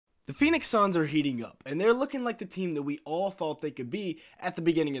The Phoenix Suns are heating up, and they're looking like the team that we all thought they could be at the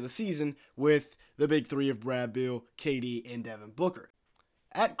beginning of the season with the big three of Brad, Beal, KD, and Devin Booker.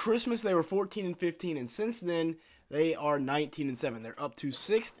 At Christmas, they were 14-15, and since then, they are 19-7. They're up to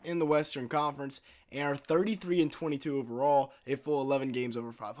 6th in the Western Conference and are 33-22 overall, a full 11 games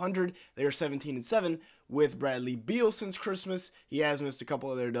over 500. They are 17-7 with Bradley Beal since Christmas. He has missed a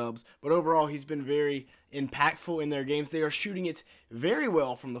couple of their dubs, but overall, he's been very impactful in their games. They are shooting it very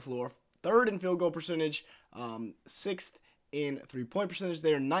well from the floor. 3rd in field goal percentage, 6th in three-point percentage.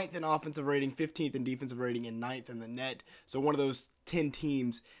 They are 9th in offensive rating, 15th in defensive rating, and 9th in the net. So one of those 10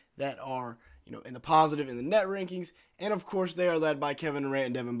 teams that are in the positive in the net rankings. And of course, they are led by Kevin Durant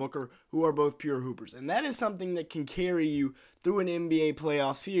and Devin Booker, who are both pure hoopers. And that is something that can carry you through an NBA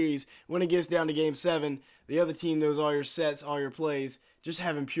playoff series. When it gets down to Game 7, the other team knows all your sets, all your plays. Just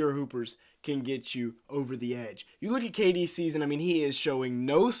having pure hoopers can get you over the edge. You look at KD's season, he is showing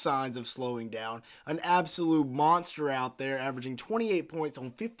no signs of slowing down. An absolute monster out there, averaging 28 points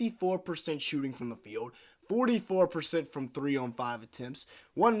on 54% shooting from the field, 44% from 3 on 5 attempts,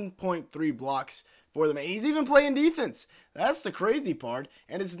 1.3 blocks for them. He's even playing defense. That's the crazy part.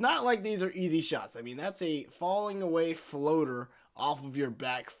 And it's not like these are easy shots. That's a falling away floater off of your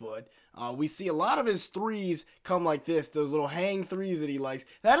back foot. We see a lot of his threes come like this, those little hang threes that he likes.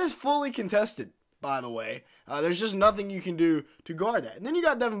 That is fully contested, by the way. There's just nothing you can do to guard that. And then you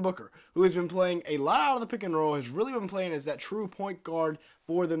got Devin Booker, who has been playing a lot out of the pick and roll, has really been playing as that true point guard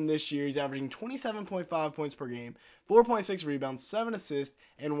for them this year. He's averaging 27.5 points per game, 4.6 rebounds, 7 assists,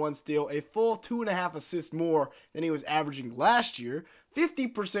 and 1 steal, a full 2.5 assists more than he was averaging last year.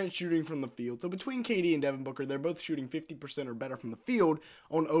 50% shooting from the field. So between KD and Devin Booker, they're both shooting 50% or better from the field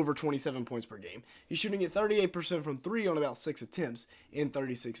on over 27 points per game. He's shooting at 38% from 3 on about 6 attempts in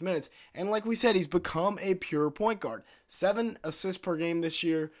 36 minutes. And like we said, he's become a pure point guard. 7 assists per game this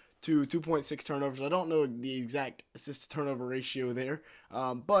year to 2.6 turnovers. I don't know the exact assist-to-turnover ratio there.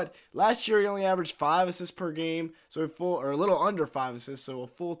 But last year, he only averaged 5 assists per game, so a little under 5 assists, so a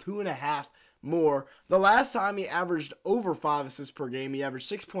full 2.5 more. The last time he averaged over 5 assists per game, he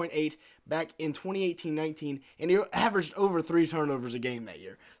averaged 6.8 back in 2018-19, and he averaged over 3 turnovers a game that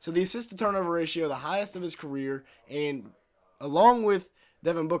year. So the assist-to-turnover ratio, the highest of his career, and along with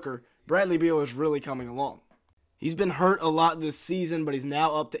Devin Booker, Bradley Beal is really coming along. He's been hurt a lot this season, but he's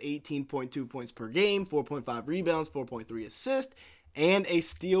now up to 18.2 points per game, 4.5 rebounds, 4.3 assists, and a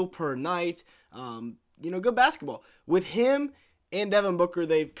steal per night. Good basketball. With him and Devin Booker,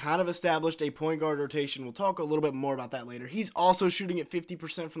 they've kind of established a point guard rotation. We'll talk a little bit more about that later. He's also shooting at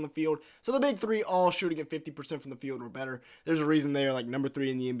 50% from the field. So the big three all shooting at 50% from the field or better. There's a reason they are like number 3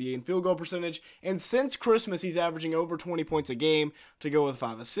 in the NBA in field goal percentage. And since Christmas, he's averaging over 20 points a game to go with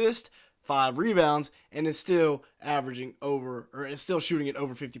 5 assists, 5 rebounds, and is still shooting at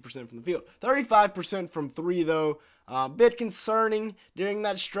over 50% from the field. 35% from 3 though. Bit concerning during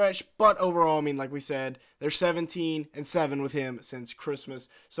that stretch, but overall, like we said, they're 17-7 with him since Christmas,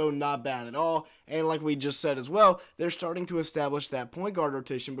 so not bad at all. And like we just said as well, they're starting to establish that point guard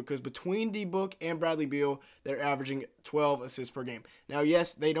rotation because between D-Book and Bradley Beal, they're averaging 12 assists per game. Now,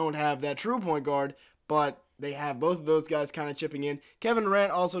 yes, they don't have that true point guard, but they have both of those guys kind of chipping in. Kevin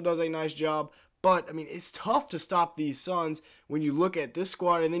Durant also does a nice job, but, it's tough to stop these Suns when you look at this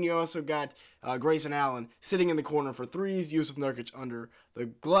squad. And then you also got Grayson Allen sitting in the corner for threes, Yusuf Nurkic under the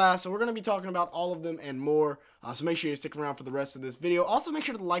glass. So we're going to be talking about all of them and more. So make sure you stick around for the rest of this video. Also, make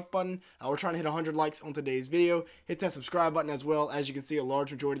sure to like button. We're trying to hit 100 likes on today's video. Hit that subscribe button as well. As you can see, a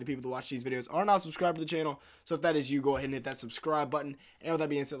large majority of the people that watch these videos are not subscribed to the channel. So if that is you, go ahead and hit that subscribe button. And with that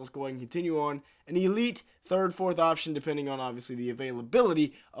being said, let's go ahead and continue on. An elite 3rd, 4th option, depending on obviously the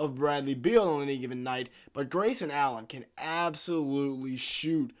availability of Bradley Beal on any given night. But Grayson Allen can absolutely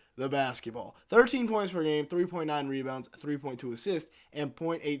shoot the basketball. 13 points per game, 3.9 rebounds, 3.2 assists, and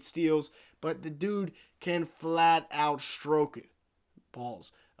 0.8 steals. But the dude can flat out stroke it.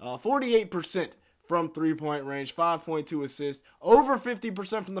 Balls. 48% from 3-point range, 5.2 assists, over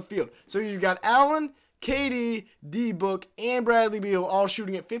 50% from the field. So you've got Allen, KD, D-Book, and Bradley Beal all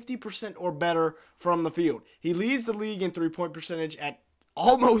shooting at 50% or better from the field. He leads the league in 3-point percentage at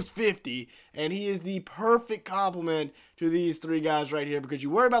almost 50, and he is the perfect complement to these 3 guys right here because you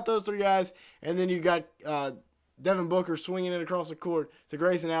worry about those 3 guys, and then you got Devin Booker swinging it across the court to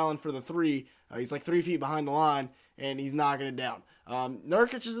Grayson Allen for the 3. He's like 3 feet behind the line, and he's knocking it down.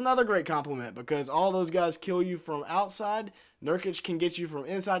 Nurkic is another great compliment because all those guys kill you from outside. Nurkic can get you from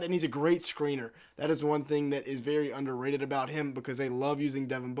inside, and he's a great screener. That is one thing that is very underrated about him because they love using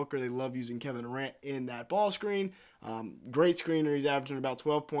Devin Booker. They love using Kevin Durant in that ball screen. Great screener. He's averaging about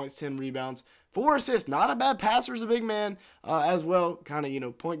 12 points, 10 rebounds, 4 assists. Not a bad passer as a big man as well. Kind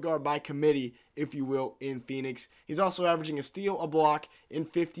of, point guard by committee, if you will, in Phoenix. He's also averaging a steal, a block, and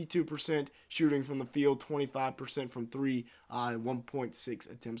 52% shooting from the field, 25% from 3,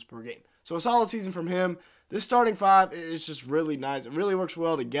 1.6 attempts per game. So a solid season from him. This starting five is just really nice. It really works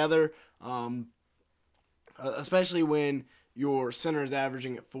well together, especially when your center is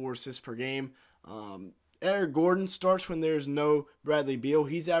averaging at 4 assists per game. Eric Gordon starts when there's no Bradley Beal.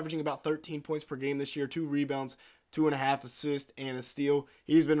 He's averaging about 13 points per game this year, 2 rebounds, 2.5 assists, and a steal.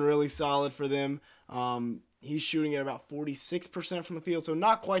 He's been really solid for them. He's shooting at about 46% from the field, so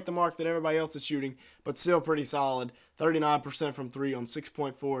not quite the mark that everybody else is shooting, but still pretty solid. 39% from 3 on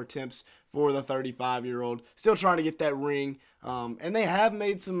 6.4 attempts for the 35-year-old. Still trying to get that ring. And they have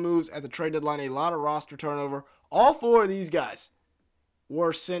made some moves at the trade deadline, a lot of roster turnover. All 4 of these guys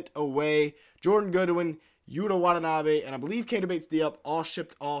were sent away. Jordan Goodwin, Yuta Watanabe, and I believe Keita Bates-Diop all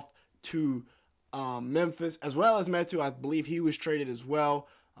shipped off to Memphis, as well as Metu. I believe he was traded as well.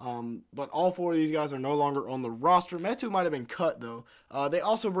 But all 4 of these guys are no longer on the roster. Metu might have been cut, though. They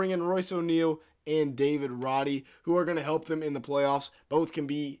also bring in Royce O'Neal and David Roddy, who are going to help them in the playoffs. Both can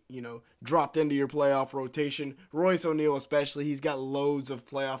be, dropped into your playoff rotation. Royce O'Neal especially, he's got loads of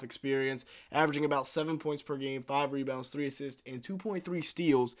playoff experience, averaging about 7 points per game, 5 rebounds, 3 assists, and 2.3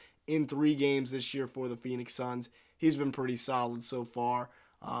 steals in 3 games this year for the Phoenix Suns. He's been pretty solid so far.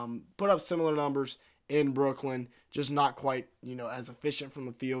 Put up similar numbers in Brooklyn, just not quite, as efficient from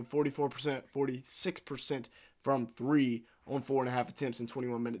the field. 44%, 46% from 3 on 4.5 attempts in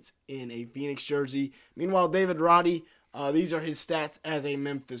 21 minutes in a Phoenix jersey. Meanwhile, David Roddy, these are his stats as a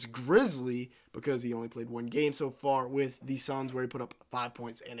Memphis Grizzly because he only played 1 game so far with the Suns where he put up 5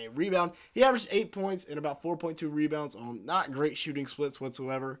 points and a rebound. He averaged 8 points and about 4.2 rebounds on not great shooting splits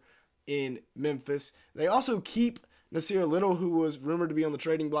whatsoever in Memphis. They also keep Nasir Little, who was rumored to be on the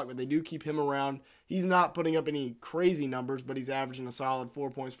trading block, but they do keep him around. He's not putting up any crazy numbers, but he's averaging a solid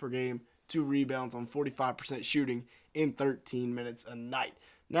 4 points per game, 2 rebounds on 45% shooting in 13 minutes a night.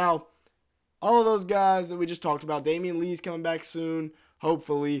 Now, all of those guys that we just talked about, Damian Lee's coming back soon,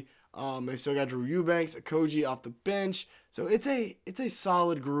 hopefully. They still got Drew Eubanks, Okogie off the bench. So it's a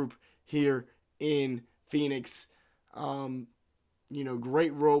solid group here in Phoenix.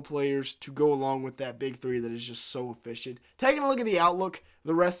 Great role players to go along with that big 3 that is just so efficient. Taking a look at the outlook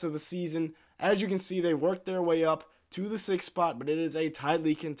the rest of the season, as you can see, they worked their way up to the 6th spot, but it is a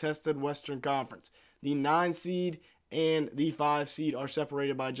tightly contested Western Conference. The 9 seed and the 5 seed are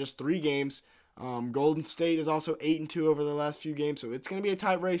separated by just 3 games. Golden State is also 8-2 over the last few games, so it's going to be a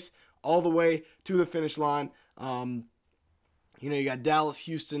tight race all the way to the finish line. You got Dallas,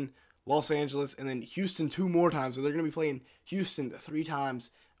 Houston, Los Angeles, and then Houston 2 more times. So they're going to be playing Houston 3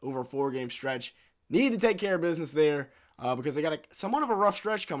 times over a 4-game stretch. Need to take care of business there because they got somewhat of a rough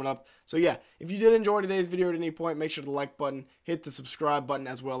stretch coming up. So yeah, if you did enjoy today's video at any point, make sure to like button, hit the subscribe button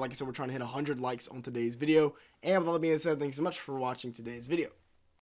as well. Like I said, we're trying to hit 100 likes on today's video. And with all that being said, thanks so much for watching today's video.